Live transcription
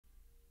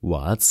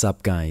What's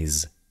up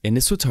guys? In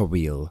this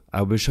tutorial,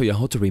 I will show you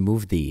how to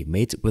remove the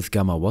Made with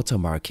Gamma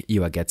watermark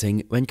you are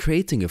getting when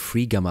creating a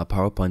free Gamma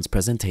PowerPoint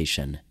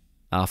presentation.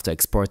 After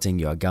exporting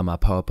your Gamma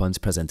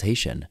PowerPoint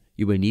presentation,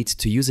 you will need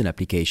to use an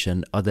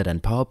application other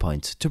than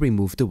PowerPoint to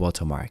remove the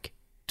watermark.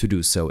 To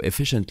do so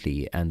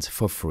efficiently and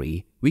for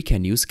free, we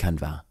can use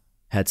Canva.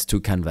 Head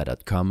to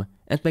canva.com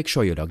and make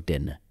sure you're logged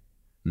in.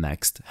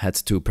 Next, head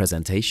to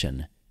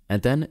Presentation,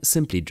 and then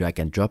simply drag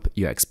and drop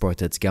your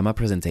exported Gamma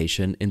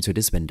presentation into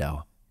this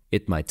window.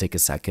 It might take a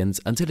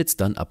second until it's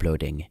done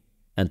uploading,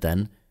 and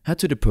then head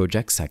to the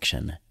Project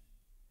section.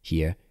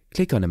 Here,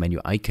 click on the menu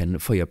icon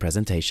for your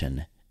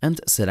presentation and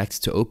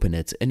select to open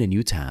it in a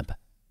new tab.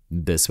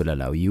 This will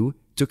allow you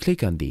to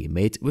click on the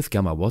Made with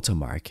Gamma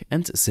watermark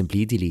and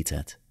simply delete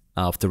it.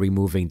 After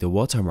removing the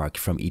watermark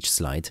from each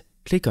slide,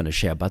 click on the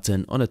Share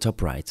button on the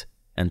top right,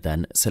 and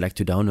then select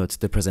to download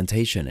the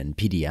presentation in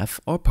PDF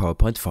or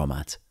PowerPoint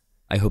format.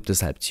 I hope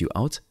this helped you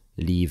out.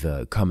 Leave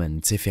a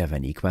comment if you have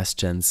any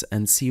questions,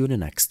 and see you in the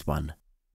next one.